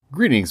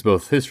Greetings,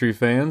 both history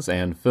fans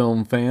and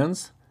film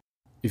fans.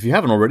 If you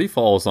haven't already,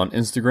 follow us on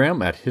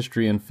Instagram at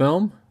History and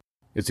Film.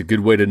 It's a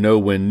good way to know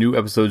when new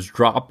episodes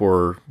drop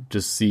or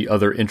just see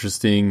other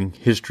interesting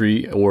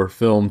history or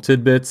film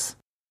tidbits.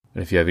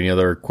 And if you have any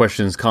other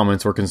questions,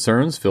 comments, or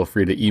concerns, feel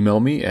free to email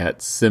me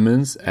at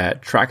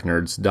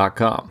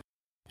simmons@tracknerds.com.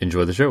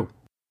 Enjoy the show.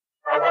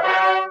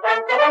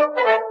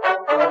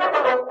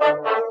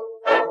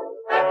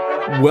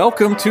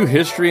 Welcome to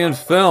History and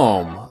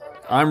Film.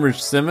 I'm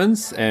Rich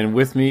Simmons, and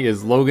with me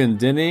is Logan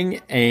Denning,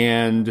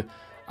 and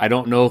I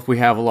don't know if we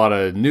have a lot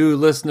of new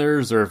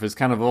listeners or if it's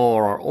kind of all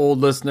our old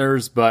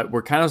listeners, but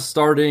we're kind of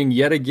starting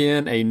yet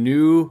again a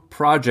new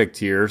project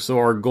here. So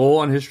our goal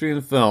on History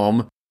and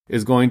Film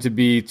is going to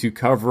be to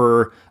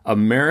cover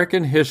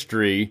American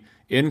history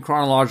in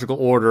chronological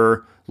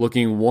order,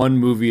 looking one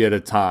movie at a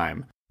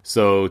time.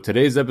 So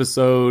today's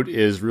episode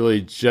is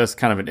really just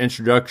kind of an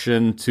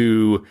introduction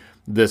to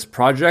this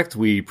project.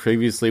 We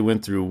previously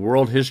went through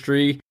world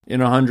history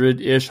in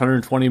 100-ish,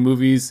 120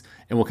 movies,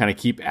 and we'll kind of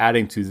keep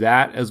adding to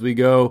that as we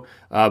go.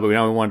 But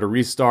now we wanted to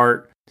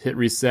restart, hit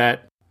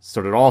reset,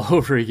 start it all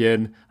over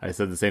again. I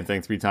said the same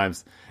thing 3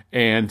 times.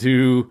 And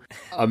do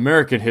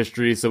American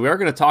history. So we are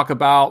going to talk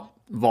about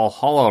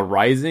Valhalla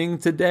Rising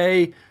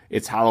today.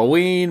 It's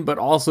Halloween, but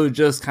also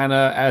just kind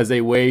of as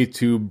a way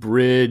to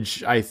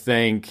bridge, I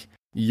think,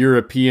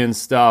 European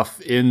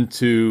stuff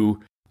into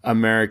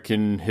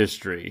American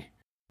history.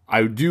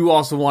 I do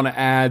also want to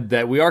add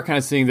that we are kind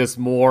of seeing this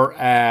more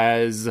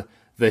as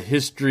the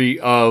history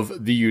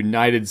of the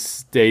United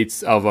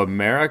States of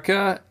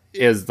America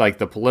as like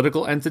the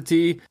political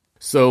entity.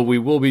 So we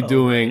will be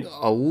doing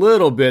a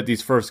little bit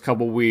these first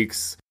couple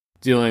weeks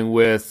dealing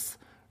with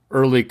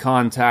early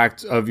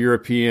contact of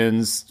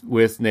Europeans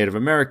with Native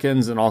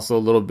Americans and also a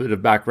little bit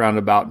of background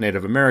about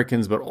Native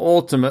Americans. But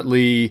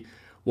ultimately,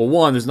 well,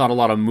 one, there's not a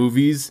lot of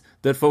movies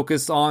that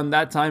focus on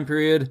that time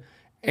period.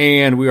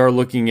 And we are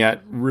looking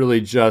at really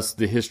just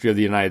the history of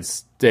the United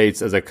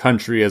States as a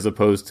country as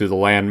opposed to the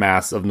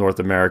landmass of North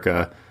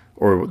America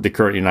or the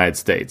current United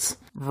States.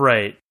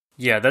 Right.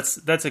 Yeah,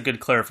 that's a good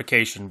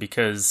clarification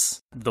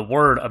because the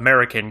word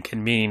American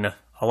can mean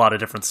a lot of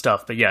different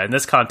stuff. But yeah, in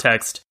this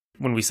context,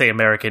 when we say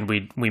American,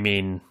 we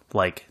mean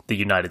like the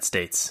United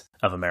States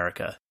of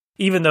America.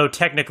 Even though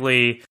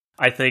technically,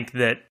 I think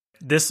that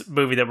this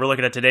movie that we're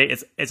looking at today,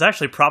 it's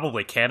actually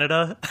probably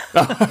Canada.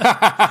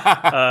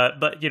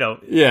 But, you know,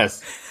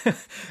 yes,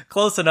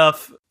 close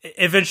enough.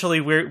 Eventually,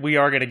 we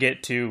are going to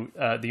get to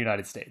the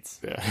United States.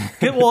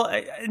 Yeah. Well,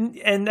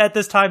 and at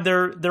this time,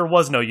 there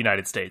was no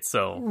United States.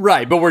 So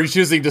right, but we're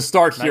choosing to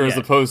start here as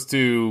opposed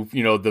to,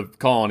 you know, the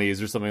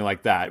colonies or something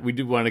like that. We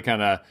do want to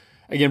kind of,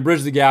 again,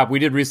 bridge the gap. We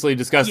did recently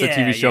discuss the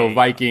TV show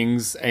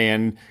Vikings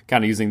and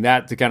kind of using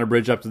that to kind of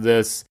bridge up to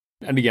this.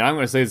 And again, I'm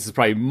going to say this is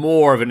probably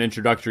more of an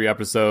introductory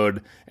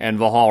episode, and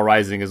Valhalla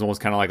Rising is almost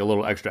kind of like a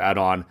little extra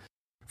add-on.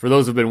 For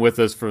those who've been with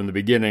us from the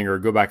beginning or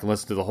go back and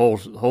listen to the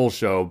whole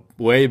show,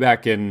 way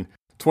back in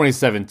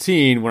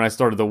 2017 when I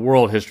started the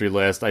world history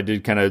list, I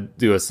did kind of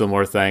do a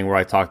similar thing where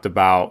I talked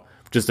about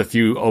just a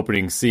few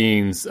opening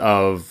scenes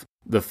of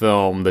the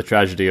film, The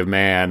Tragedy of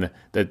Man,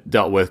 that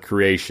dealt with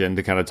creation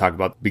to kind of talk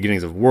about the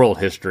beginnings of world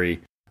history.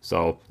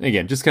 So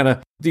again, just kind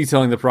of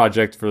detailing the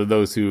project for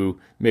those who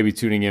may be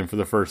tuning in for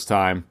the first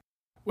time.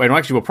 And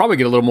actually, we'll probably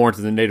get a little more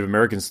into the Native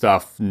American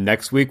stuff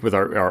next week with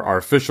our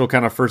official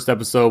kind of first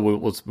episode.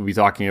 We'll be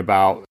talking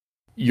about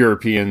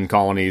European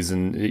colonies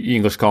and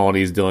English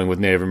colonies dealing with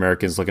Native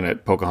Americans, looking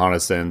at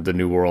Pocahontas and the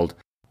New World.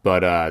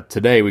 But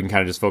today, we can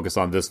kind of just focus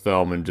on this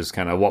film and just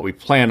kind of what we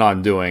plan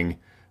on doing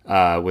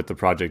with the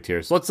project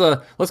here. So let's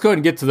go ahead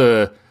and get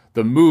to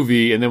the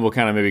movie, and then we'll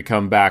kind of maybe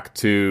come back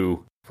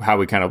to how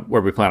we kind of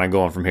where we plan on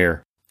going from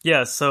here.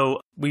 Yeah,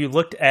 so we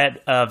looked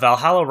at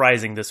Valhalla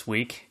Rising this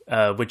week,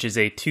 which is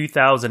a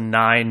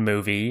 2009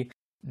 movie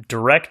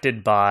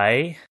directed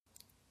by...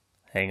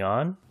 Hang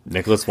on.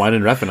 Nicholas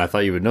Winding Refn. I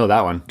thought you would know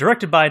that one.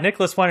 Directed by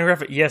Nicholas Winding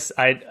Refn. Yes,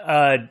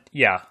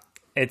 yeah.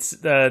 It's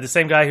the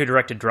same guy who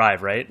directed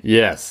Drive, right?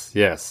 Yes.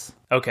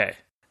 Okay.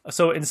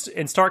 So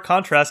in stark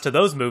contrast to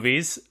those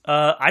movies,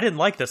 I didn't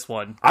like this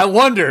one. I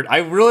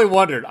really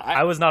wondered.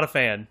 I was not a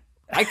fan.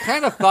 I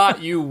kind of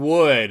thought you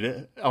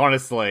would,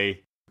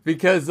 honestly.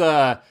 Because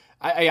I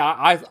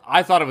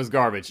thought it was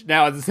garbage.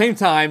 Now, at the same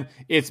time,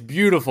 it's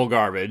beautiful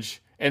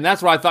garbage, and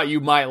that's why I thought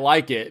you might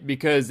like it,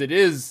 because it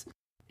is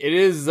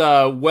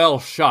well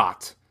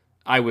shot,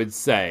 I would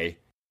say.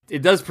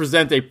 It does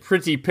present a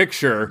pretty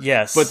picture,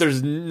 yes, but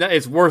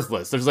it's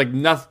worthless. There's like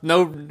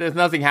there's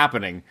nothing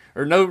happening,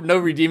 or no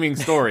redeeming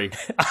story.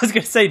 I was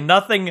gonna say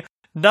nothing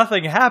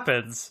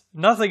happens.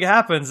 Nothing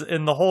happens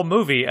in the whole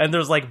movie, and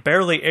there's like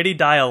barely any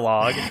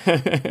dialogue.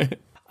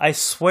 I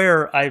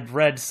swear I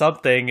read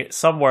something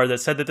somewhere that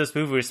said that this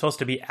movie was supposed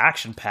to be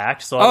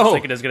action-packed, so I was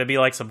thinking there's going to be,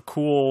 like, some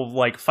cool,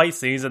 like, fight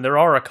scenes, and there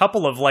are a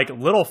couple of, like,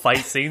 little fight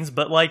scenes,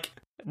 but, like,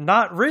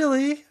 not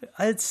really.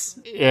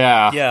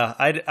 Yeah,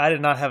 I did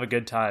not have a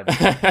good time.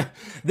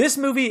 This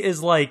movie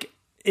is, like,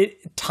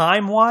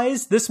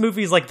 time-wise, this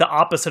movie is like the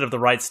opposite of The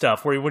Right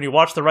Stuff, where when you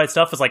watch The Right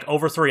Stuff, it's like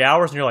over 3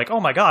 hours, and you're like, oh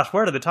my gosh,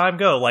 where did the time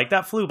go? Like,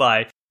 that flew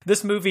by.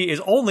 This movie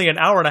is only an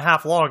hour and a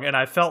half long, and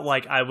I felt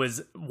like I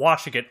was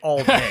watching it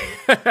all day.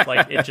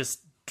 Like, it just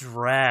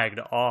dragged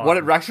on. What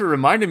it actually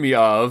reminded me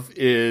of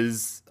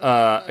is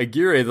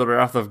Aguirre, The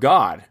Wrath of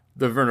God,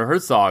 the Werner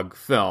Herzog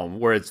film,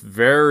 where it's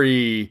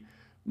very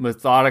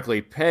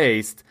methodically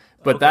paced,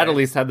 but that at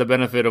least had the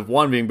benefit of,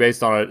 one, being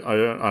based on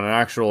an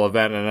actual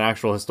event and an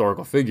actual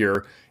historical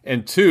figure,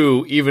 and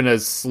two, even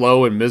as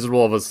slow and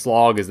miserable of a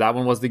slog as that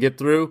one was to get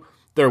through,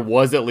 there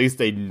was at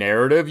least a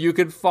narrative you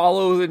could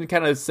follow and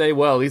kind of say,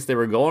 well, at least they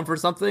were going for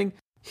something.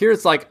 Here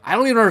it's like, I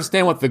don't even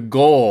understand what the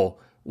goal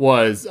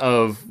was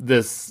of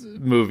this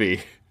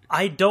movie.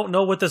 I don't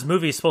know what this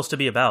movie is supposed to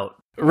be about.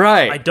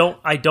 Right. I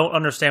don't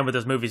understand what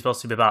this movie is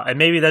supposed to be about. And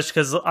maybe that's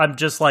because I'm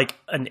just like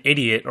an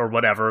idiot or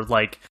whatever.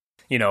 Like,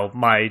 you know,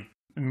 my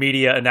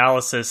media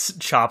analysis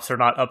chops are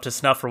not up to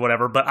snuff or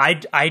whatever, but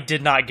I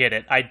did not get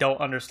it. I don't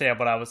understand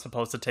what I was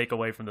supposed to take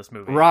away from this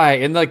movie.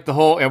 Right, and like the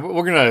whole, and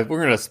we're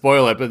gonna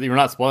spoil it, but you're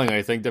not spoiling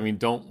anything. I mean,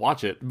 don't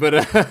watch it.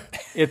 But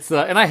it's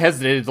and I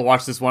hesitated to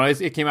watch this one.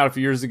 It came out a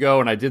few years ago,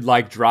 and I did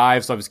like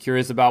Drive, so I was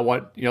curious about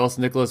what Ellis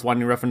Nicholas,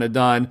 Winding Refn had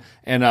done.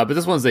 And but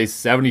this one's a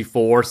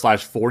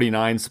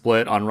 74/49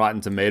 split on Rotten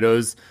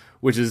Tomatoes,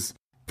 which is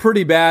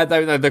pretty bad.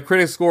 The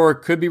critic score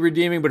could be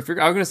redeeming, but if I'm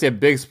going to say a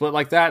big split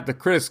like that, the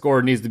critic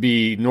score needs to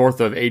be north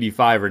of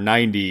 85 or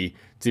 90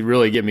 to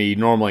really get me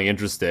normally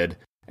interested.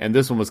 And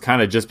this one was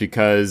kind of just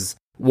because,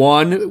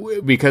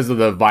 one, because of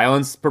the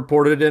violence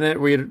purported in it,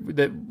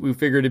 that we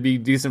figured to be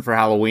decent for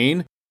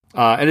Halloween,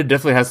 and it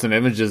definitely has some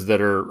images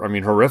that are, I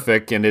mean,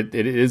 horrific, and it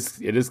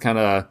is kind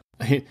of,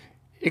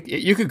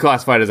 you could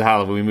classify it as a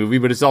Halloween movie,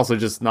 but it's also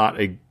just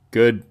not a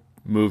good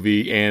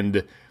movie,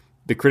 and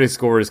the critic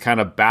score is kind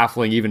of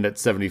baffling even at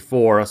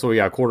 74. So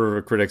yeah, a quarter of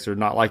the critics are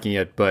not liking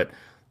it, but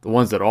the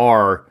ones that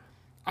are,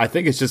 I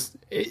think it's just,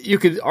 you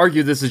could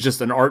argue this is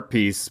just an art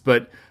piece,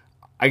 but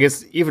I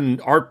guess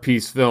even art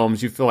piece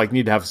films, you feel like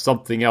need to have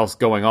something else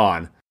going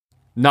on,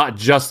 not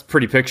just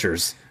pretty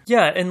pictures.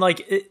 Yeah, and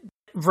like,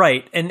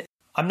 right, and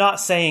I'm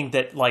not saying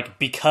that like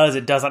because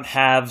it doesn't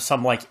have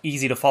some like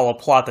easy to follow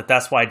plot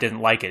that's why I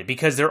didn't like it,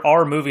 because there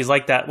are movies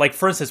like that. Like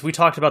for instance, we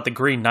talked about The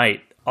Green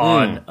Knight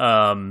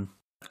on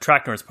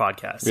Track Nerds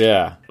podcast.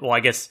 Yeah. Well, I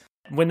guess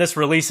when this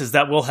releases,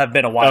 that will have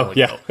been a while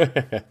ago.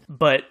 Yeah.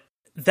 But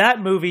that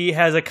movie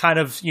has a kind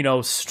of,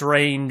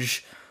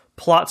 strange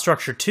plot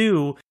structure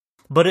too,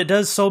 but it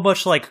does so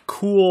much like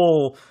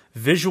cool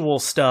visual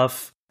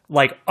stuff,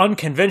 like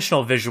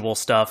unconventional visual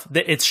stuff,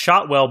 that it's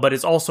shot well, but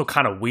it's also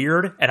kind of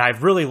weird. And I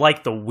really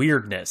like the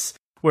weirdness.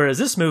 Whereas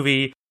this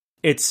movie,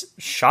 it's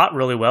shot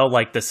really well.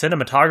 Like the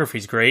cinematography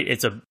is great.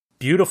 It's a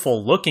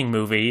beautiful looking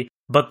movie,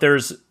 but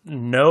there's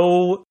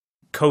no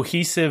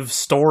cohesive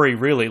story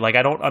really. Like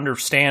I don't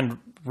understand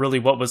really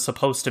what was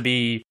supposed to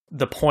be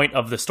the point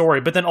of the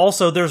story, but then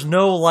also there's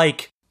no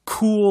like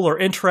cool or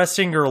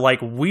interesting or like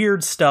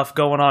weird stuff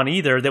going on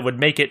either that would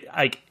make it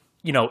like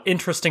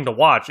interesting to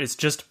watch. It's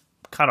just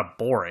kind of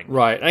boring.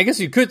 Right. And I guess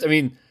you could, I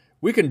mean,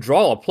 we can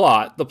draw a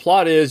plot. The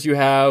plot is you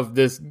have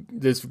this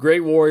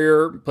great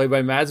warrior played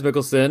by Mads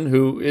Mikkelsen,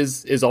 who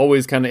is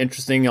always kind of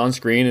interesting on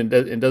screen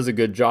and does a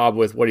good job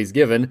with what he's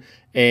given.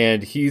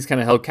 And he's kind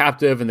of held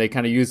captive, and they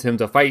kind of use him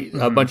to fight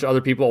a bunch of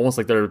other people, almost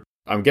like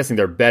I'm guessing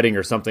they're betting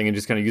or something, and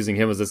just kind of using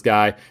him as this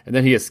guy. And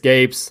then he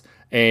escapes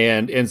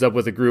and ends up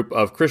with a group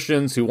of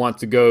Christians who want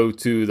to go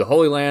to the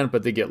Holy Land,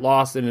 but they get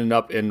lost and end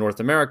up in North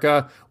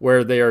America,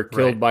 where they are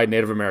killed by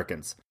Native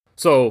Americans.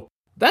 So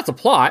that's a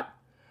plot.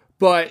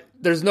 But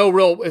there's no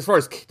real, as far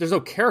as, there's no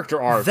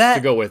character arcs to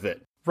go with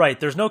it. Right,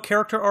 there's no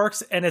character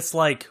arcs, and it's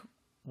like,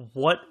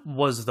 what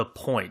was the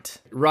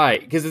point? Right,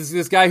 because it's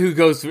this guy who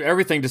goes through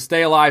everything to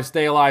stay alive,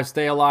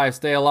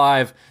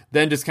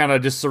 then just kind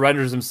of just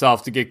surrenders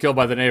himself to get killed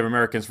by the Native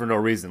Americans for no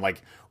reason.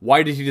 Like,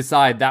 why did he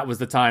decide that was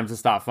the time to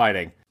stop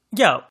fighting?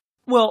 Yeah,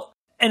 well,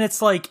 and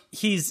it's like,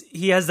 he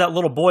has that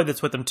little boy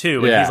that's with him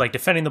too, and he's like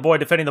defending the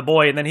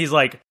boy, and then he's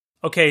like,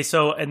 okay,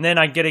 so, and then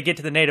I get to get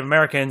to the Native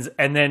Americans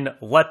and then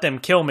let them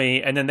kill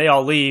me, and then they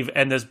all leave,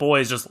 and this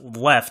boy is just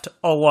left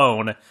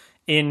alone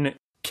in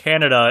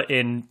Canada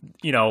in,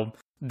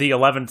 the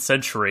 11th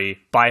century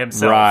by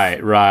himself.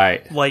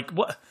 Right. Like,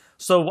 what?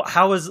 So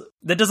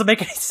that doesn't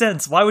make any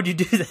sense. Why would you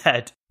do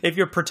that? If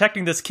you're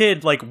protecting this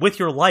kid, like, with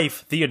your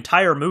life the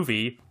entire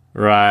movie.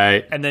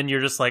 Right. And then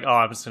you're just like, oh,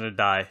 I'm just gonna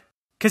die.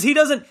 Because he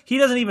doesn't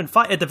even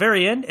fight at the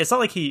very end. It's not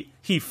like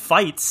he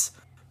fights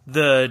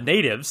the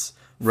natives.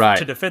 Right.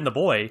 To defend the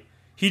boy.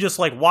 He just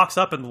like walks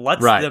up and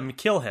lets them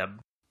kill him.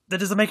 That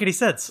doesn't make any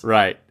sense.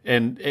 Right.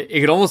 And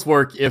it could almost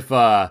work if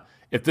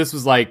this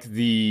was like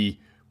the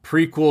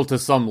prequel to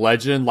some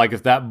legend, like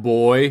if that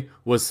boy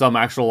was some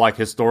actual like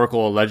historical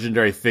or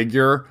legendary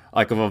figure,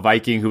 like of a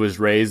Viking who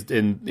was raised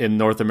in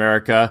North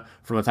America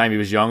from the time he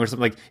was young or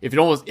something. Like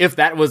if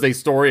that was a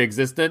story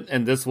existent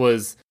and this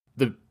was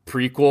the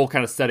prequel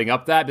kind of setting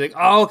up that, be like,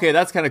 oh, okay,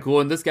 that's kind of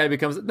cool, and this guy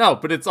becomes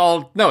it's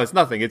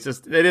nothing. It's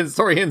just the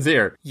story ends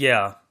here.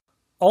 Yeah.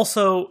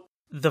 Also,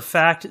 the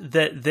fact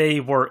that they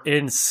were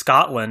in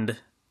Scotland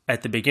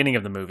at the beginning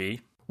of the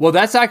movie. Well,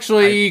 that's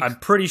actually I'm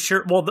pretty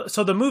sure. Well,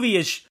 so the movie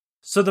is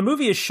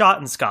shot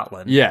in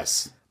Scotland.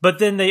 yes. But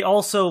then they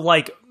also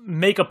like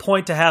make a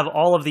point to have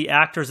all of the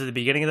actors at the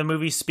beginning of the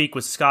movie speak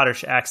with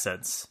Scottish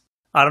accents.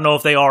 I don't know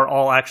if they are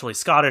all actually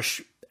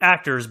Scottish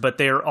actors, but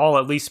they're all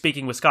at least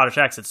speaking with Scottish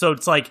accents. So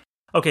it's like,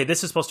 okay,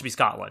 this is supposed to be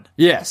Scotland.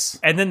 Yes.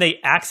 And then they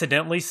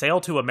accidentally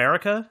sail to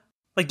America?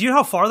 Like, do you know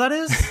how far that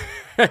is?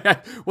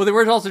 Well, they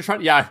were also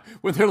trying. Yeah,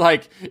 when they're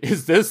like,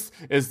 "Is this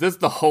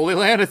the Holy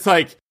Land?" It's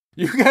like,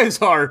 you guys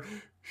are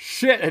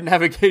shit at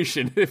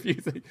navigation. If you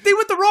think They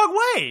went the wrong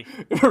way.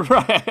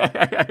 right,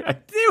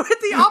 They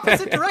went the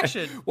opposite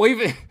direction. well,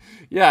 even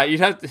you'd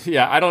have to.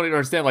 Yeah, I don't even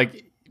understand.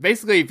 Like,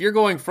 basically, if you're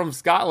going from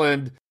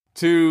Scotland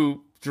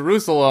to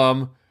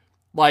Jerusalem,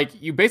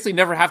 like, you basically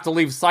never have to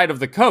leave sight of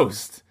the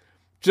coast.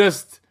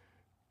 Just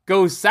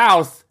go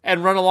south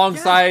and run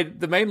alongside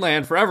the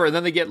mainland forever, and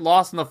then they get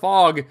lost in the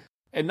fog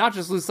and not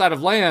just lose sight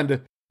of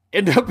land,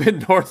 end up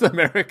in North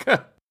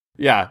America.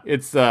 Yeah,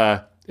 it's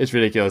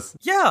ridiculous.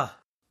 Yeah.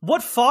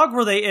 What fog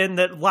were they in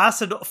that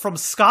lasted from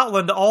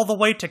Scotland all the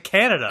way to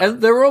Canada? And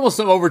there were almost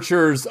some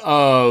overtures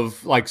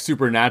of like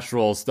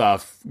supernatural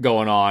stuff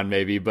going on,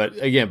 maybe. But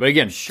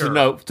again,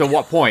 Sure. to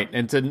what point,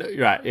 and to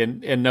right,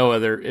 in no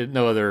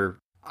other.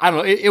 I don't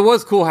know. It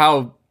was cool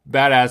how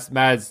badass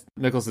Mads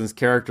Mikkelsen's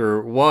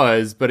character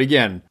was, but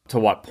again, to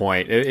what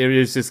point? It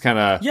was just kind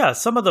of Yeah,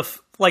 some of the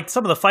fight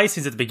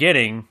scenes at the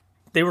beginning,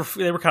 they were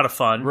kind of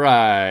fun.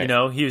 right. You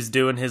know, he was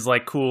doing his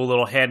like cool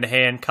little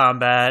hand-to-hand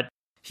combat.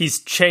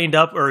 He's chained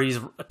up or he's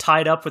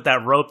tied up with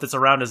that rope that's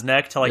around his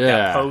neck to like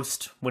that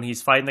post when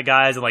he's fighting the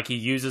guys, and like he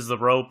uses the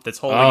rope that's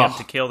holding him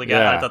to kill the guy.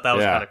 yeah, I thought that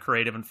was yeah. kind of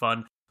creative and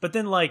fun. But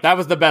then like That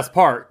was the best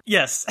part.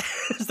 yes,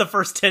 it's the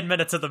first 10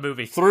 minutes of the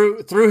movie.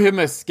 Through him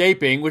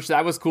escaping, which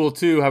that was cool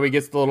too, how he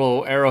gets the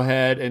little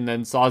arrowhead and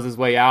then saws his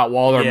way out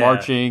while they're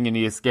marching, and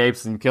he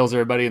escapes and kills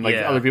everybody, and like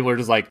other people are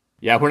just like,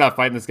 yeah, we're not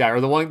fighting this guy. Or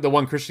the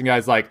one Christian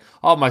guy's like,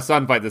 oh, my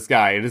son fight this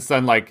guy, and his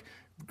son like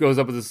goes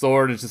up with his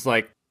sword and it's just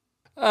like,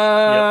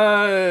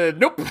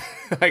 nope.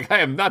 Like, I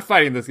am not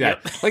fighting this guy.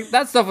 Yep. Like,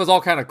 that stuff was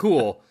all kind of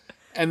cool.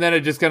 And then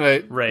it just kind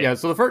of, Right. yeah,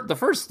 so the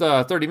first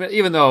 30 minutes,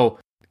 even though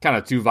kind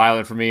of too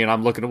violent for me, and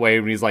I'm looking away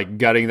when he's like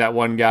gutting that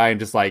one guy, and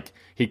just like,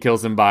 he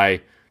kills him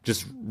by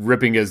just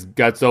ripping his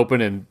guts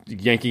open and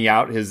yanking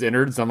out his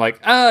innards. I'm like,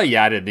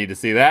 yeah, I didn't need to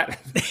see that.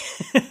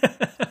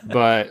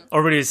 But,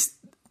 Or when he's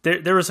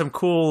there was some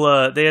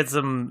cool they had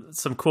some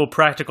cool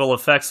practical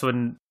effects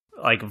when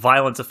like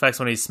violence effects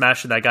when he's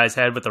smashing that guy's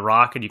head with the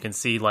rock, and you can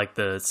see like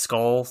the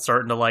skull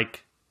starting to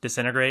like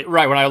disintegrate.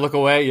 right, when I look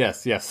away,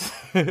 yes.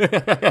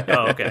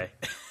 Oh, okay.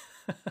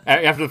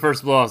 After the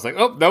first blow, I was like,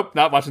 oh, nope,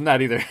 not watching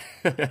that either.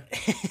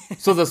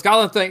 So the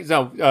Scotland thing,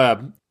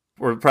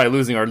 we're probably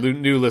losing our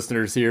new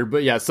listeners here,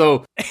 but yeah,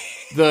 so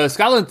the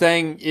Scotland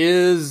thing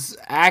is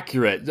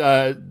accurate.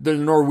 The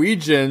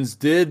Norwegians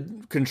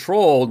did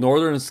control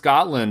northern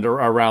Scotland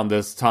around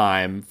this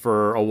time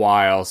for a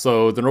while.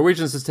 So the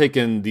Norwegians has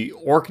taken the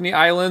Orkney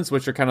Islands,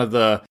 which are kind of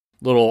the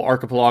little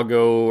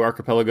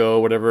archipelago,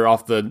 whatever,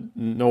 off the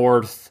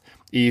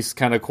northeast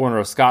kind of corner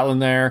of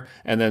Scotland there.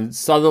 And then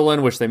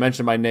Sutherland, which they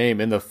mention by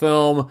name in the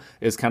film,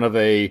 is kind of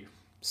a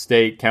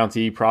state,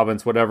 county,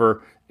 province,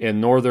 whatever,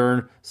 in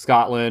northern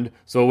Scotland.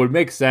 So it would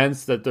make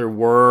sense that there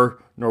were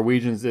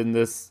Norwegians in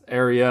this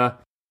area.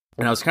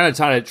 And I was kind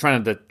of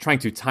trying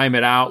to time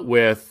it out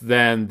with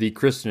then the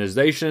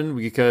Christianization,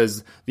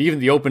 because even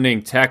the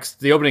opening text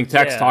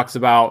talks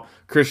about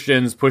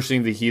Christians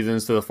pushing the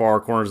heathens to the far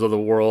corners of the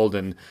world.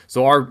 And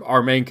so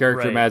our main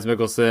character, Right. Mads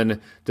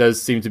Mikkelsen,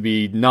 does seem to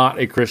be not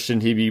a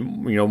Christian. He'd be,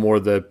 more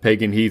the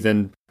pagan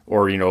heathen,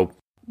 or,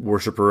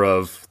 worshiper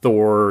of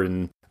Thor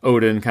and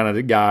Odin kind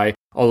of guy.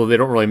 Although they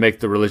don't really make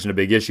the religion a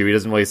big issue. He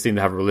doesn't really seem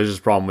to have a religious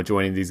problem with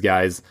joining these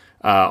guys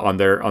on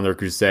their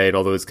crusade.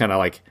 Although it's kind of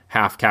like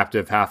half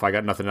captive, half I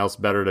got nothing else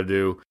better to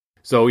do.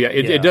 So yeah,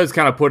 it does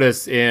kind of put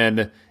us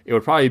in. It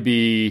would probably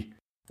be,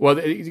 well,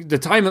 the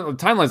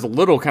timeline's a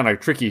little kind of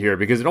tricky here,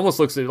 because it almost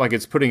looks like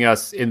it's putting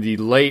us in the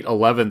late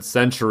 11th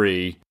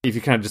century. If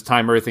you kind of just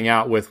time everything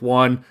out with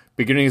one,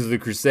 beginnings of the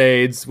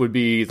Crusades would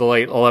be the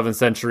late 11th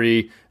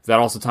century. That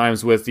also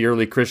times with the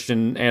early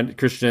Christians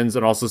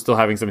and also still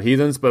having some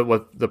heathens. But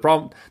what the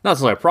problem, not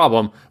necessarily a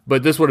problem,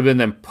 but this would have been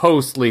then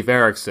post Leif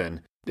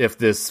Erikson if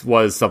this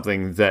was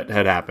something that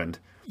had happened.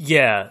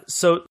 Yeah,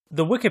 so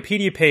the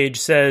Wikipedia page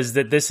says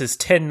that this is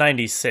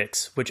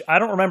 1096, which I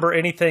don't remember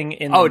anything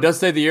in... Oh, it does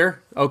say the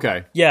year?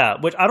 Okay.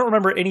 Yeah, which I don't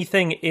remember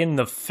anything in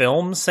the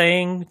film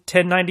saying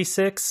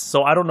 1096,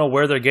 so I don't know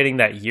where they're getting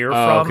that year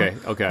from.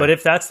 Okay. But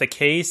if that's the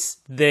case,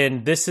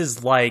 then this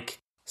is like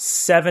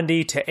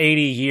 70 to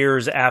 80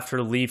 years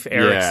after Leif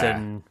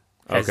Erikson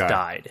has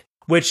died.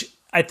 Which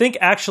I think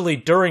actually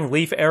during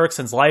Leif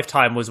Erikson's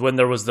lifetime was when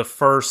there was the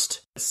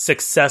first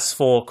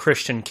successful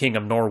Christian king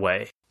of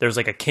Norway. There's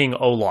like a King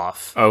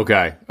Olaf.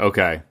 Okay.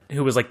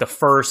 Who was like the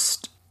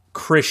first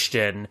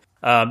Christian.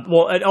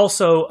 And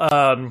also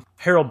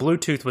Harald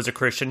Bluetooth was a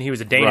Christian. He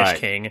was a Danish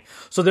king.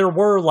 So there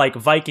were like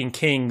Viking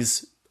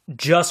kings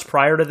just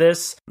prior to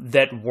this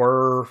that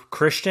were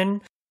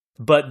Christian,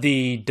 but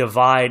the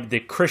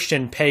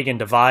Christian pagan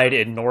divide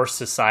in Norse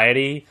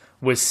society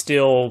was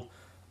still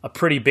a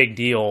pretty big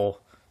deal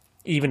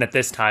even at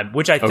this time,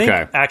 which I think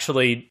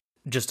actually,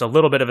 just a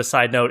little bit of a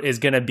side note, is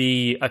going to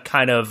be a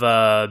kind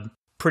of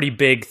pretty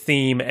big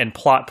theme and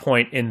plot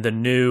point in the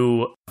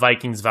new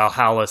Vikings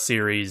Valhalla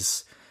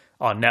series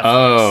on Netflix.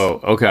 Oh,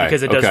 okay.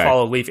 Because it does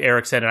follow Leif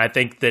Erikson, and I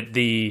think that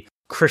the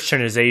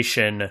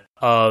Christianization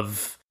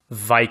of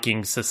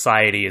Viking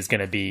society is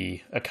going to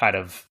be a kind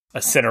of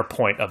a center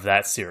point of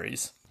that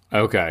series.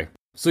 Okay.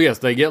 So yes,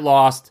 they get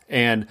lost,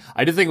 and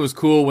I did think it was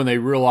cool when they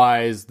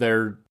realized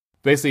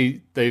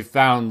they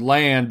found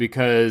land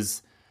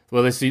because,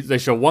 well, they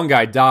show one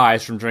guy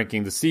dies from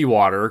drinking the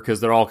seawater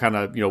because they're all kind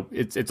of,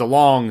 it's a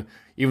long,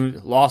 even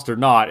lost or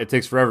not, it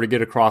takes forever to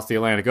get across the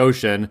Atlantic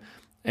Ocean,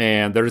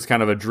 and they're just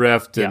kind of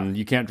adrift, and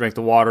you can't drink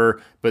the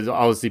water. But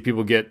obviously,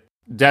 people get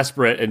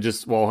desperate and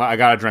just, well, I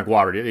gotta drink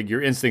water.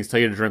 Your instincts tell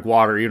you to drink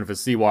water, even if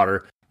it's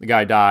seawater. The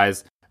guy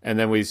dies, and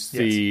then we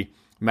see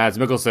Mads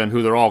Mikkelsen,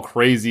 who they're all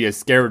crazy as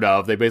scared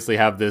of. They basically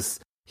have this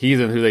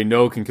heathen who they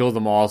know can kill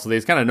them all, so they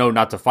just kind of know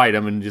not to fight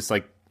him, and just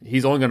like,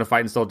 he's only going to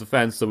fight in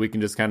self-defense, so we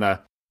can just kind of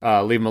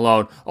leave him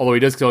alone. Although he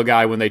does kill a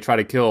guy when they try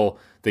to kill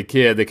the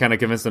kid. They kind of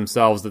convince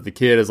themselves that the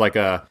kid is like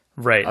a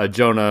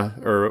Jonah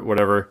or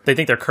whatever. They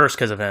think they're cursed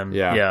because of him.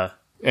 Yeah.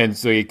 And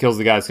so he kills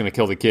the guy that's going to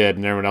kill the kid,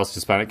 and everyone else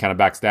just kind of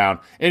backs down.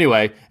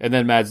 Anyway, and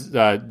then Mads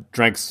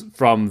drinks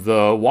from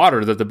the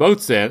water that the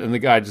boat's in, and the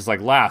guy just like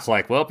laughs,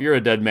 like, well, you're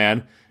a dead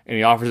man. And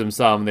he offers him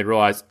some, and they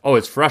realize, oh,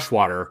 it's fresh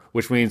water,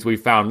 which means we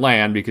found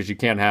land, because you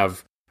can't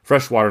have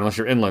fresh water unless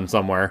you're inland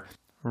somewhere.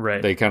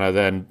 Right. They kind of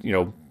then,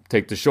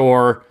 take to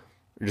shore,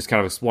 just kind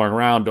of exploring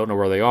around, don't know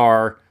where they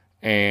are,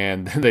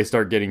 and then they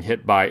start getting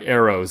hit by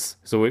arrows.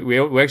 So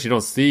we actually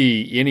don't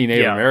see any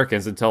Native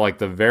Americans until like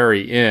the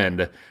very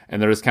end,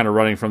 and they're just kind of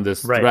running from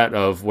this threat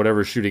of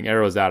whatever's shooting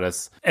arrows at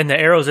us. And the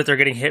arrows that they're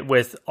getting hit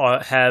with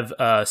have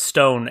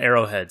stone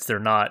arrowheads. They're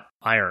not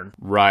iron.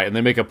 Right, and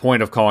they make a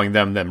point of calling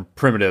them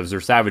primitives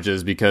or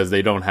savages because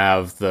they don't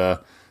have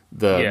the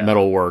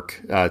metalwork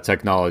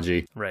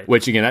technology. Right.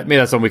 Which, again, maybe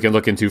that's something we can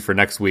look into for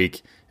next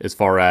week as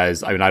far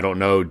as, I don't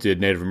know, did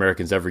Native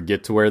Americans ever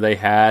get to where they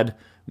had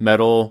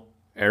metal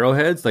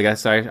arrowheads? Like,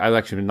 I'm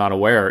actually not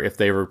aware if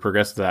they ever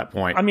progressed to that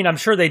point. I mean, I'm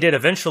sure they did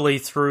eventually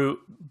through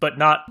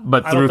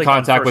through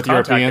contact with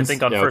Europeans? I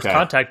think on first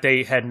contact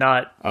they had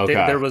not,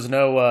 there was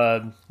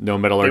no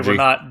metallurgy. They were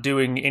not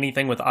doing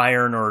anything with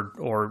iron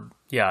or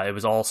it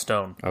was all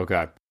stone.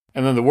 Okay.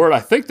 And then the word, I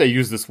think they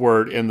use this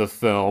word in the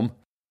film,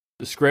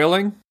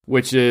 Skraeling,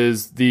 which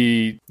is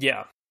the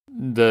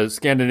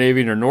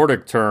Scandinavian or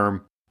Nordic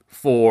term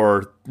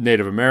for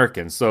Native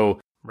Americans. So,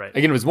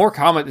 again, it was more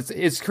common.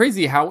 It's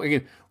crazy how,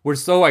 again, we're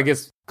so, I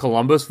guess,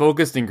 Columbus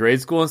focused in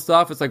grade school and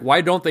stuff. It's like,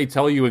 why don't they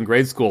tell you in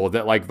grade school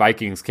that like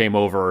Vikings came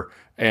over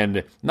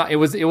and it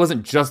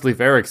wasn't just Leif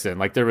Erikson.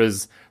 Like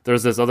there's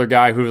this other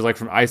guy who was like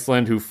from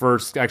Iceland who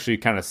first actually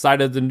kind of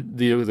cited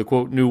the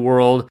quote New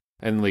World,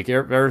 and Leif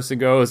Erikson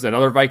goes, and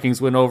other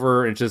Vikings went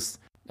over, and just,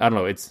 I don't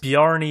know, it's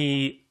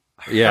Bjarni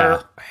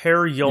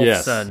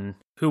Herjolfsson,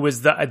 who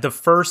was the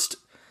first.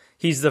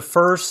 He's the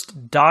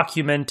first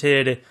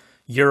documented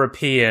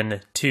European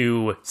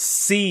to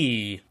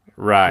see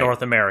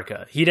North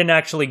America. He didn't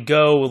actually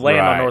go land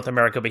on North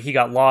America, but he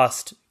got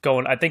lost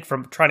going, I think,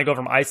 from trying to go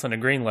from Iceland to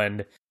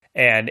Greenland,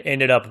 and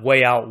ended up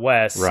way out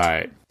west.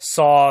 Right.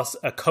 Saw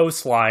a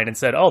coastline and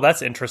said, "Oh,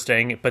 that's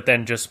interesting," but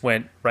then just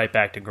went right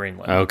back to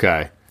Greenland.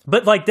 Okay.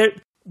 But like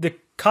the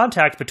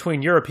contact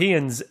between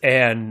Europeans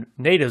and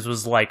natives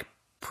was like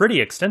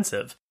pretty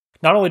extensive.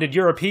 Not only did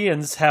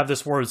Europeans have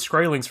this word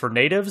Skraelings for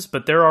natives,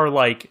 but there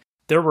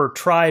were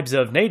tribes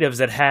of natives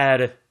that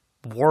had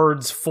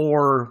words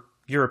for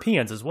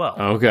Europeans as well.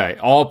 Okay,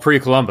 all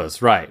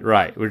pre-Columbus,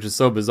 right, which is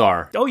so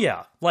bizarre. Oh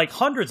yeah, like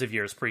hundreds of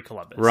years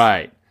pre-Columbus.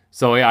 Right.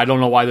 So I don't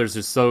know why there's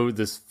just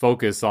this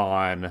focus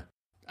on.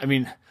 I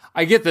mean,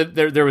 I get that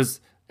there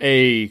was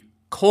a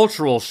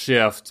cultural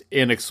shift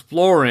in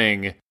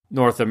exploring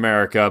North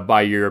America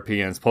by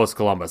Europeans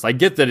post-Columbus. I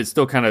get that it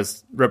still kind of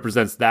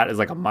represents that as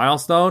like a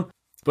milestone,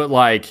 but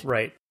like...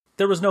 Right.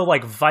 There was no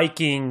like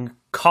Viking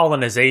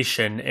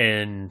colonization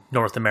in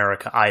North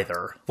America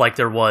either, like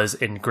there was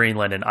in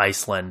Greenland and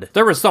Iceland.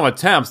 There were some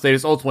attempts, they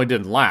just ultimately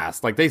didn't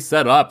last. Like they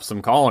set up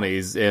some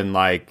colonies in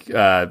like,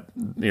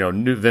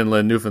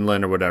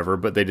 Newfoundland or whatever,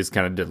 but they just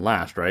kind of didn't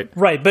last, right?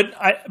 Right,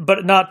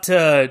 but not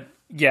to...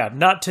 Yeah,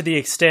 not to the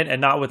extent and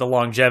not with the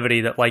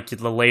longevity that like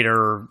the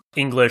later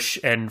English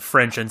and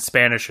French and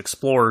Spanish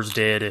explorers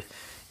did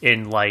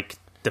in like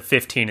the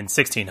 15 and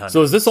 1600s.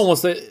 So is this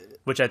almost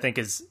which I think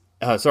is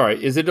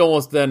is it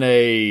almost then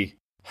a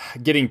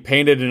getting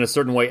painted in a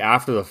certain way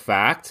after the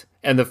fact,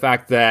 and the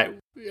fact that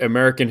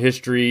American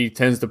history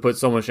tends to put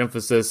so much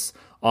emphasis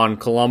on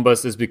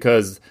Columbus is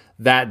because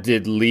that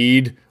did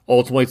lead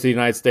ultimately to the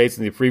United States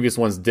and the previous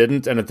ones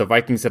didn't, and if the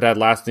Vikings had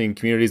lasting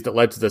communities that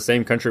led to the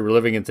same country we're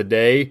living in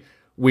today,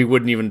 we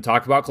wouldn't even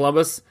talk about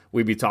Columbus.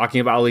 We'd be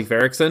talking about Leif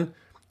Erikson,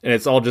 and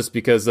it's all just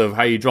because of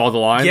how you draw the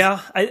lines.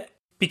 Yeah,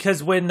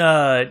 because when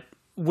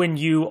when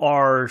you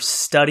are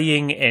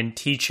studying and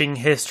teaching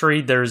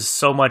history, there's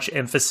so much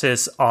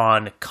emphasis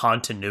on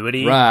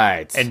continuity.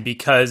 Right. And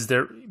because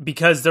there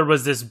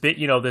was this bit,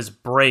 this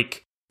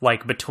break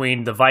like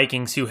between the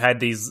Vikings who had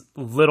these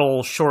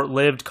little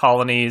short-lived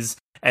colonies,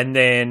 and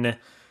then,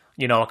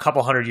 a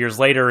couple hundred years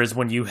later is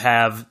when you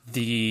have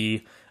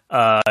the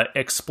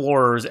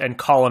explorers and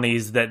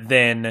colonies that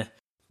then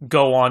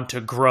go on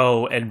to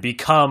grow and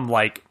become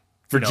like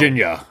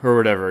Virginia or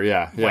whatever.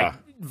 Yeah. Like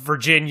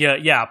Virginia.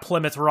 Yeah.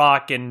 Plymouth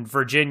Rock and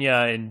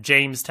Virginia and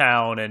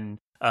Jamestown and,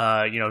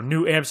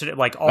 New Amsterdam,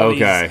 like all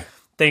these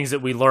things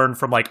that we learned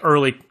from like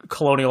early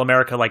colonial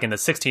America, like in the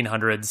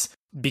 1600s,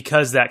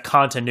 because that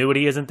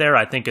continuity isn't there,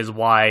 I think is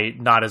why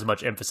not as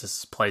much emphasis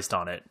is placed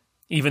on it,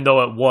 even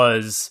though it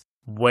was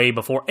way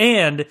before.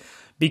 And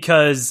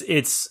because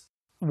it's,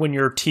 when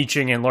you're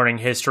teaching and learning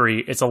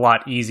history, it's a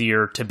lot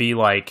easier to be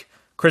like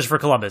Christopher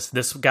Columbus.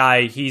 This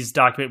guy, he's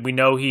documented. We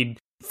know he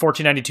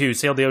 1492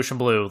 sailed the ocean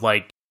blue.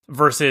 Like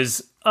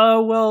versus,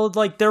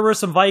 like there were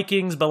some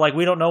Vikings, but like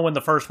we don't know when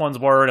the first ones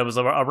were. And it was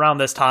around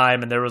this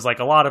time, and there was like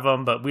a lot of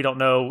them, but we don't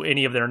know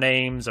any of their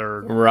names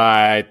or.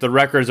 Right, the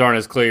records aren't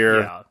as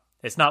clear. Yeah,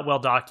 it's not well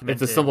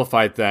documented. It's a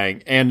simplified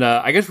thing, and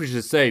I guess we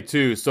should say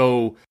too.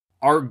 So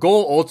our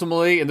goal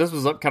ultimately, and this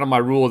was kind of my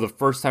rule the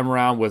first time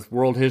around with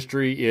world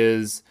history,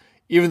 is,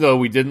 even though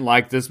we didn't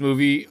like this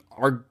movie,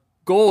 our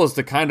goal is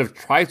to kind of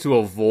try to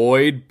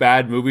avoid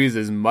bad movies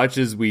as much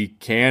as we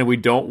can. We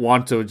don't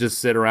want to just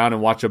sit around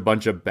and watch a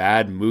bunch of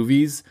bad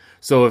movies.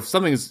 So if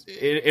something's,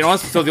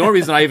 so the only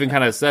reason I even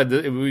kind of said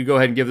that we go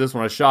ahead and give this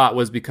one a shot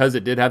was because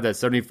it did have that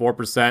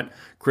 74%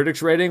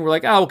 critics rating. We're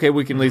like, okay,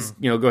 we can at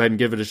least, go ahead and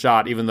give it a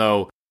shot, even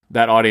though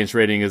that audience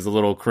rating is a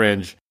little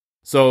cringe.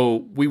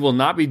 So we will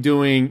not be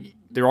doing,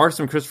 there are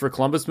some Christopher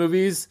Columbus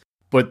movies,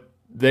 but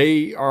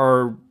they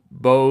are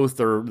both,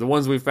 or the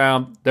ones we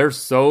found, they're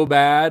so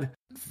bad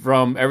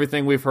from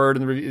everything we've heard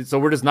in the review. So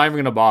we're just not even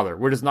going to bother.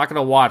 We're just not going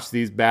to watch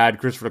these bad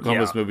Christopher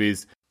Columbus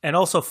movies. And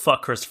also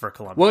fuck Christopher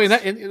Columbus.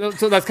 Well,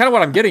 so that's kind of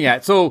what I'm getting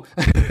at. So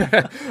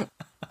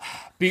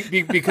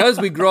because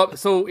we grew up,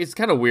 so it's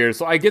kind of weird.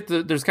 So I get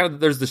there's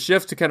the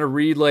shift to kind of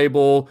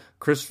relabel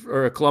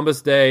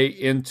Columbus Day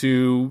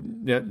into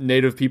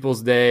Native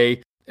Peoples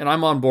Day, and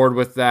I'm on board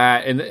with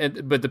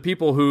that. But the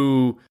people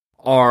who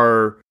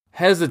are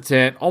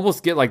hesitant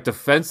almost get like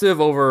defensive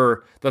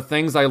over the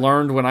things I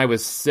learned when I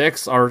was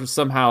 6 are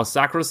somehow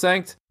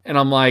sacrosanct. And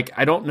I'm like,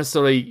 I don't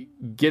necessarily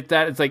get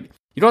that. It's like,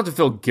 you don't have to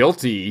feel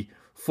guilty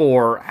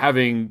for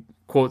having,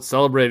 quote,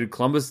 celebrated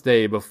Columbus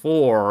Day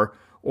before,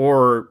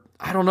 or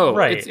I don't know.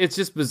 Right. It's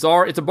just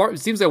bizarre. It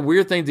seems like a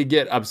weird thing to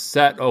get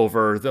upset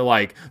over. They're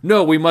like,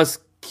 no, we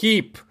must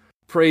keep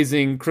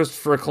praising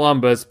Christopher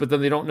Columbus, but then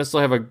they don't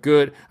necessarily have a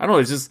good, I don't know,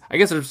 it's just, I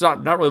guess they're just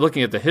not really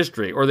looking at the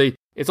history, or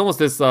it's almost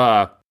this,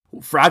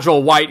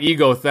 fragile white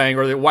ego thing,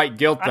 or the white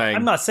guilt thing.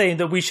 I'm not saying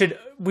that we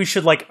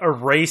should like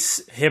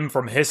erase him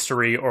from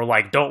history, or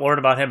like don't learn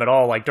about him at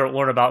all. Like don't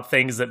learn about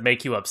things that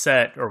make you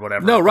upset or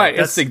whatever. No, right.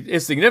 It's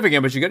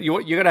significant, but you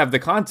got to have the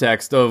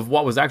context of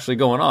what was actually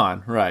going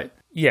on, right?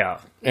 Yeah,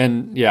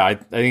 and yeah, I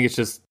think it's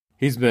just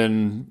he's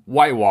been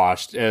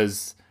whitewashed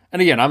as.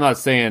 And again, I'm not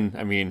saying.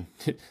 I mean,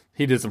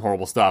 he did some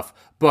horrible stuff,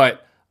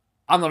 but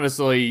I'm not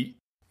necessarily.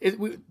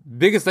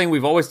 Biggest thing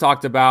we've always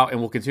talked about, and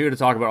we'll continue to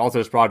talk about all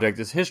through this project,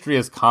 is history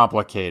is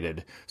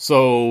complicated.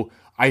 So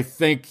I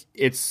think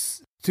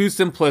it's too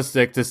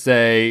simplistic to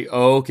say,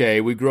 okay,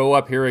 we grow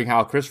up hearing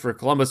how Christopher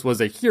Columbus was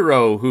a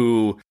hero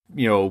who,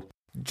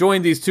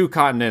 joined these 2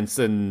 continents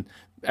and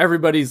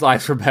everybody's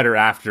lives were better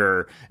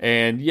after,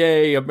 and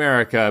yay,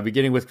 America,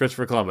 beginning with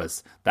Christopher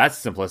Columbus.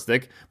 That's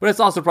simplistic, but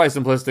it's also probably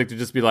simplistic to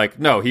just be like,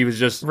 no, he was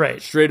just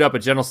straight up a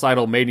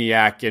genocidal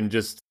maniac, and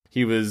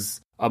he was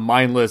a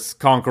mindless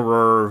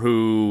conqueror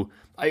who,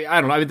 I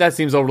don't know, I mean, that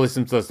seems overly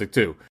simplistic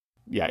too.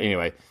 Yeah,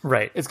 anyway.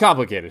 Right. It's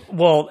complicated.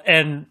 Well,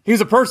 and he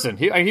was a person.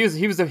 He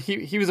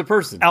was a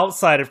person.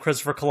 Outside of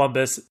Christopher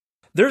Columbus,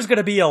 there's going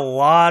to be a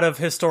lot of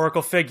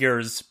historical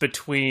figures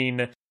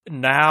between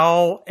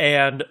now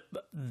and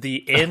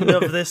the end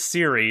of this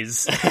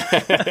series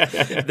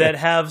that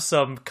have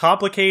some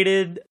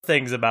complicated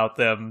things about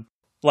them.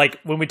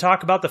 Like when we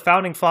talk about the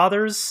founding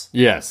fathers.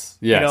 Yes.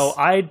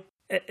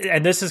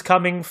 And this is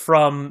coming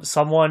from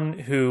someone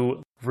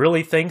who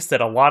really thinks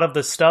that a lot of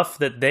the stuff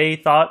that they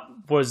thought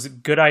was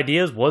good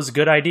ideas,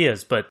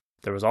 but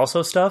there was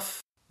also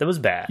stuff that was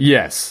bad.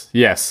 Yes.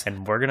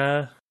 And we're going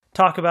to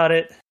talk about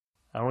it.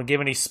 I don't want to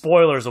give any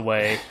spoilers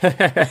away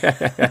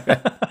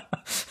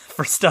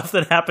for stuff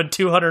that happened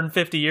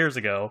 250 years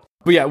ago.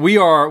 But yeah, we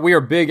are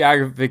big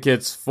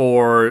advocates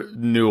for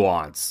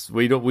nuance.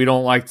 We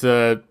don't like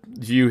to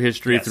view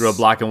history through a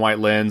black and white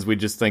lens. We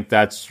just think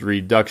that's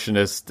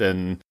reductionist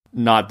and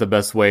not the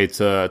best way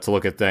to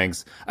look at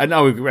things. I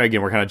know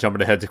we're kind of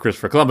jumping ahead to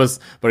Christopher Columbus,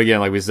 but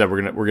again, like we said,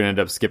 we're gonna end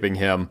up skipping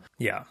him.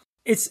 Yeah,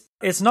 it's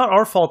not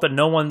our fault that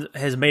no one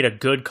has made a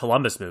good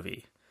Columbus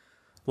movie.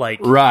 Like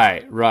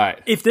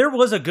right. If there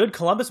was a good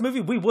Columbus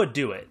movie, we would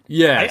do it.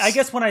 Yes. I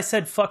guess when I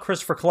said fuck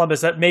Christopher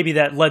Columbus,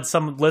 that led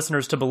some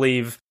listeners to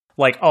believe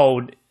like,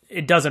 oh,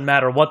 it doesn't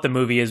matter what the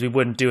movie is, we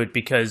wouldn't do it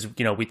because,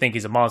 we think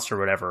he's a monster or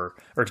whatever,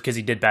 or because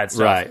he did bad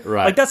stuff.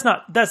 Right. Like, that's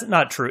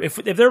not true. If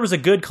there was a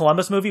good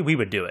Columbus movie, we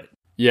would do it.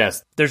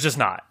 Yes. There's just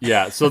not.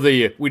 Yeah, so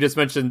we just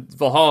mentioned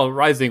Valhalla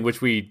Rising,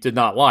 which we did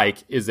not like,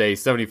 is a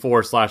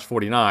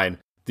 74/49.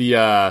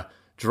 The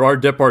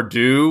Gerard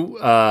Depardieu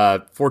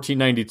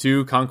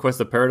 1492 Conquest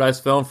of Paradise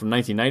film from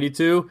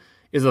 1992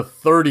 is a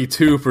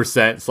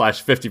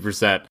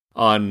 32%/50%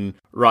 on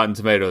Rotten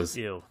Tomatoes.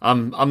 Ew.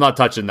 I'm not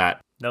touching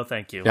that. No,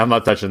 thank you. Yeah, I'm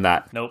not touching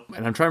that. Nope.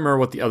 And I'm trying to remember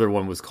what the other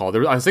one was called.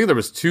 I think there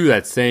was 2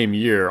 that same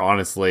year,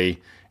 honestly,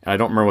 and I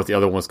don't remember what the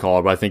other one was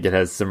called, but I think it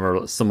has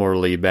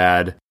similarly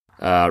bad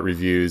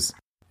reviews.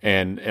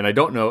 And I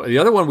don't know. The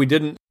other one we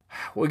didn't.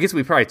 Well, I guess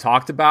we probably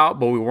talked about,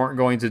 but we weren't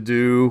going to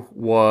do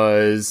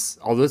was.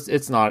 Although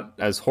it's not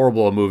as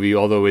horrible a movie,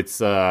 although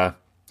it's. I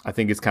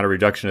think it's kind of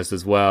reductionist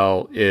as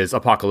well. Is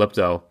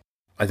Apocalypto.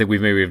 I think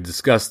we've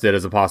discussed it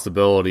as a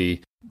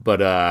possibility,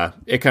 but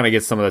it kind of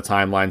gets some of the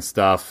timeline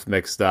stuff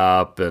mixed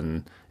up,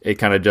 and it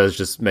kind of does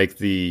just make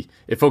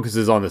it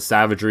focuses on the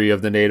savagery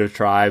of the native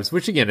tribes,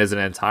 which again isn't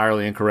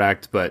entirely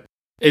incorrect, but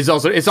it's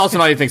also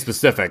not anything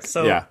specific.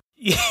 So, yeah.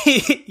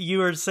 You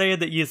were saying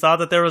that you thought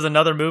that there was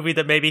another movie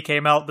that maybe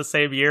came out the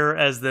same year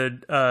as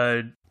the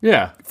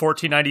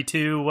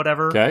 1492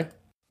 whatever. Okay.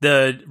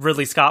 The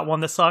Ridley Scott one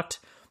that sucked.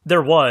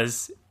 There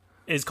was.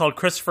 It's called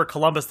Christopher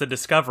Columbus: The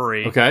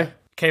Discovery. Okay.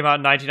 Came out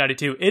in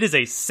 1992. It is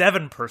a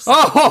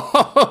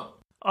 7%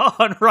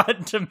 on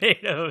Rotten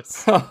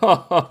Tomatoes.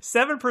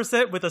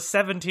 7% with a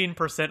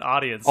 17%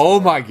 audience. Oh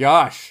my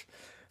gosh.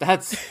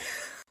 That's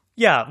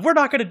Yeah, we're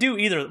not going to do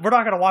either. We're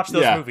not going to watch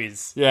those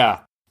movies. Yeah.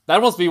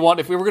 That must be one.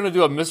 If we were going to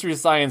do a Mystery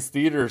Science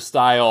Theater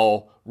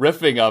style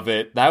riffing of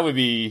it, that'd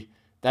be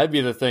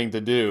the thing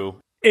to do.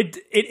 It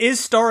is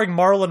starring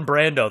Marlon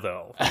Brando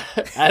though.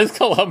 As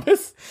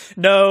Columbus?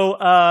 No,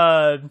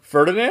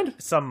 Ferdinand?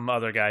 some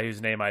other guy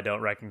whose name I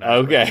don't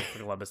recognize. Okay. For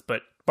Columbus,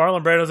 but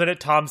Marlon Brando's in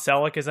it. Tom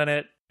Selleck is in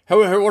it.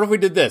 What if we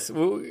did this?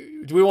 Do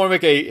we want to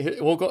make I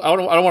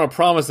don't want to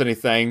promise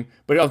anything,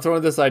 but I'm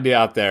throwing this idea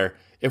out there.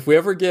 If we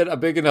ever get a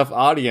big enough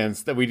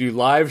audience that we do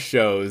live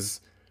shows,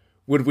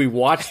 would we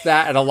watch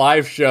that at a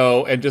live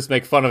show and just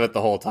make fun of it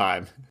the whole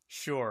time?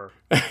 Sure.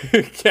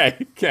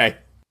 Okay.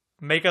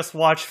 Make us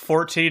watch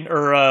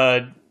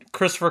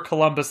Christopher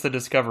Columbus: The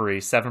Discovery,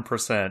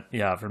 7%.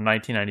 Yeah, from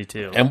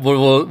 1992. And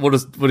we'll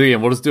just do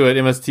it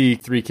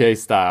MST 3K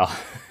style.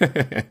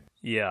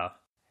 Yeah.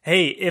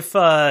 Hey, if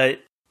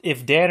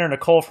Dan or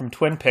Nicole from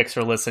Twin Peaks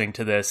are listening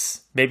to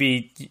this,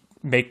 maybe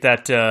make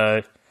that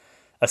a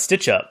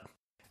Stitch Up.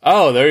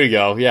 Oh, there you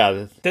go.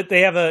 Yeah. They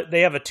have a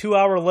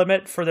 2-hour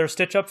limit for their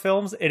Stitch Up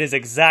films. It is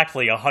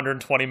exactly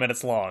 120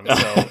 minutes long,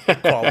 so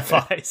it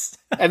qualifies.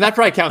 And that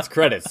probably counts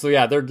credits. So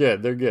yeah, they're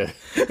good.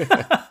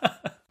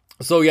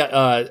 So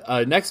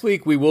yeah, next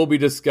week we will be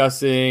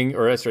discussing,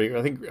 I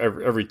think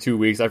every 2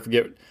 weeks, I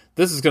forget.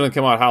 This is going to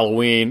come out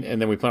Halloween,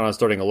 and then we plan on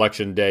starting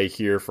Election Day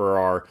here for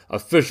our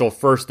official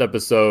first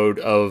episode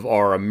of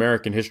our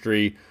American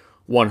History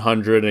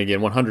 100. And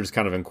again, 100 is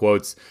kind of in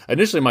quotes.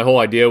 Initially, my whole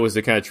idea was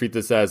to kind of treat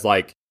this as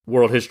like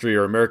World History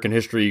or American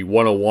History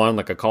 101,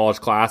 like a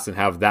college class, and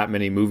have that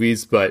many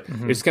movies, but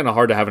it's kind of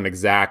hard to have an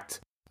exact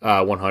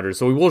 100.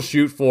 So we will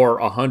shoot for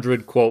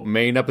 100, quote,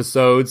 main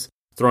episodes,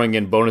 throwing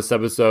in bonus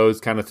episodes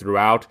kind of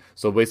throughout.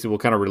 So basically, we'll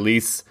kind of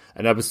release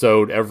an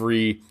episode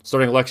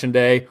starting Election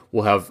Day.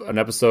 We'll have an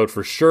episode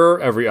for sure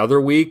every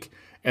other week.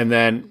 And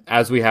then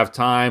as we have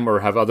time or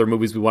have other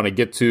movies we want to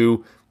get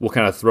to, we'll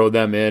kind of throw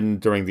them in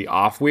during the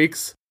off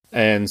weeks.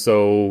 And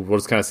so we'll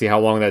just kind of see how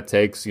long that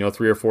takes, 3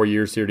 or 4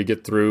 years here to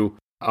get through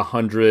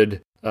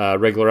 100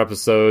 regular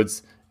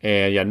episodes.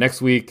 And yeah,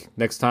 next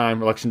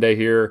time, Election Day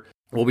here,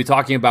 we'll be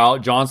talking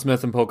about John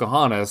Smith and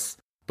Pocahontas.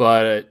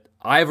 But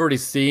I've already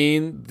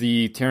seen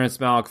the Terrence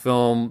Malick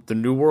film, The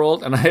New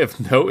World, and I have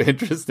no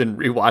interest in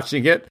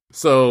rewatching it.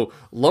 So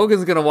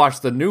Logan's going to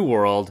watch The New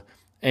World,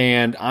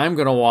 and I'm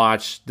going to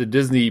watch the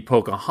Disney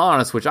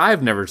Pocahontas, which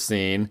I've never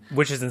seen.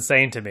 Which is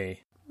insane to me.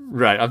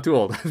 Right, I'm too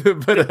old.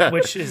 But,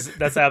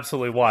 that's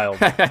absolutely wild.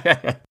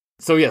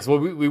 So yes,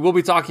 we will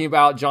be talking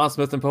about John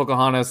Smith and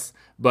Pocahontas,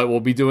 but we'll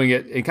be doing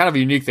it in kind of a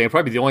unique thing.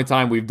 Probably the only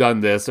time we've done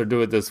this or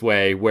do it this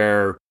way,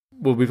 where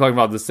we'll be talking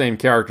about the same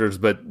characters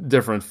but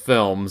different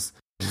films,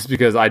 just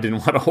because I didn't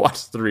want to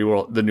watch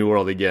The New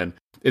World again.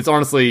 It's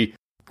honestly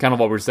kind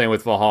of what we're saying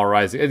with Valhalla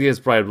Rising. I think it's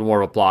probably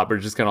more of a plot, but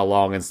it's just kind of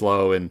long and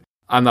slow, and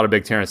I'm not a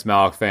big Terrence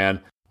Malick fan,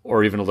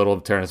 or even a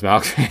little Terrence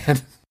Malick fan.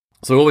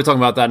 So we'll be talking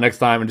about that next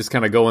time and just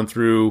kind of going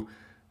through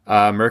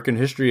American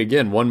history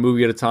again, one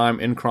movie at a time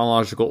in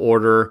chronological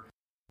order.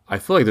 I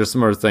feel like there's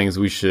some other things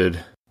we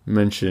should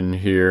mention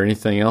here.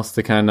 Anything else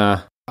to kind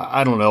of...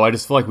 I don't know. I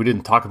just feel like we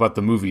didn't talk about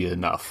the movie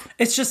enough.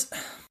 It's just...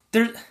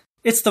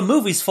 It's the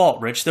movie's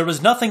fault, Rich. There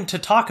was nothing to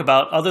talk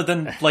about other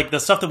than like the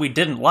stuff that we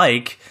didn't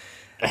like.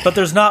 But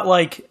there's not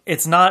like...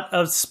 It's not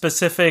a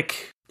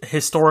specific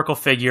historical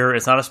figure.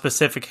 It's not a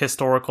specific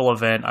historical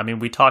event. I mean,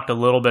 we talked a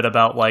little bit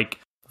about like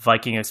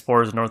Viking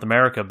explorers in North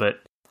America,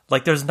 but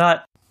like there's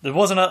not a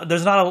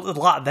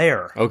lot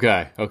there.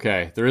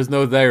 Okay. There is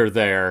no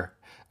there.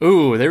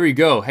 Ooh, there we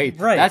go. Hey,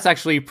 Right. That's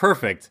actually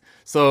perfect.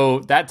 So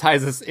that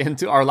ties us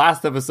into our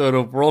last episode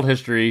of World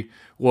History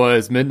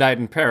was Midnight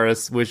in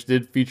Paris, which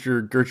did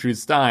feature Gertrude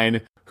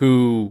Stein,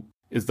 who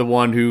is the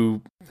one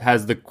who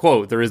has the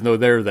quote, "There is no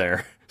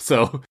there."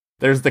 So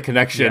there's the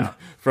connection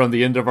from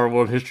the end of our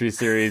World History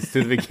series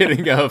to the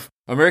beginning of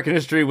American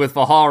History with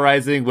Valhalla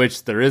Rising,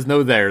 which there is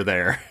no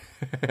there.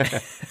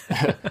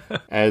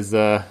 As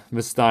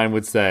Miss Stein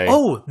would say.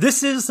 Oh,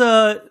 this is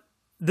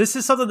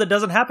something that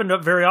doesn't happen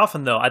very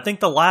often, though. I think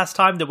the last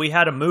time that we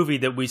had a movie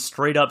that we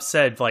straight up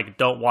said, like,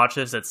 don't watch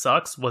this, it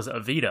sucks, was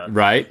Evita.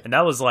 Right. And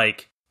that was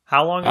like,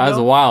 how long ago? That was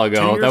a while 2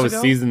 ago. years That was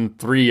ago? season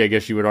 3, I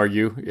guess you would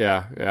argue.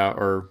 Yeah,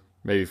 or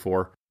maybe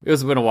 4.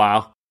 It's been a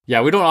while.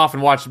 Yeah, we don't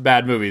often watch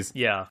bad movies.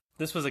 Yeah,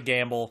 this was a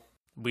gamble.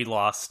 We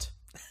lost.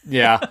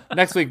 Yeah,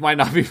 next week might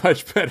not be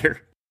much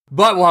better.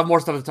 But we'll have more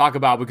stuff to talk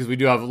about because we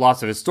do have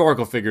lots of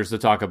historical figures to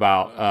talk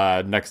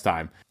about next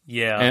time.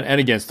 Yeah. And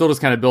again, still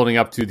just kind of building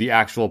up to the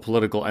actual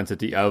political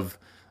entity of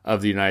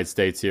the United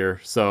States here.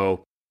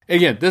 So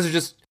again, this is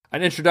just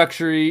an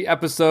introductory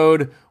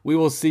episode. We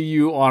will see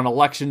you on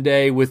Election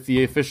Day with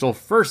the official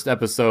first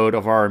episode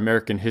of our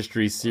American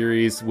History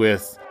series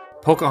with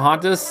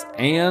Pocahontas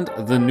and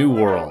the New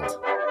World.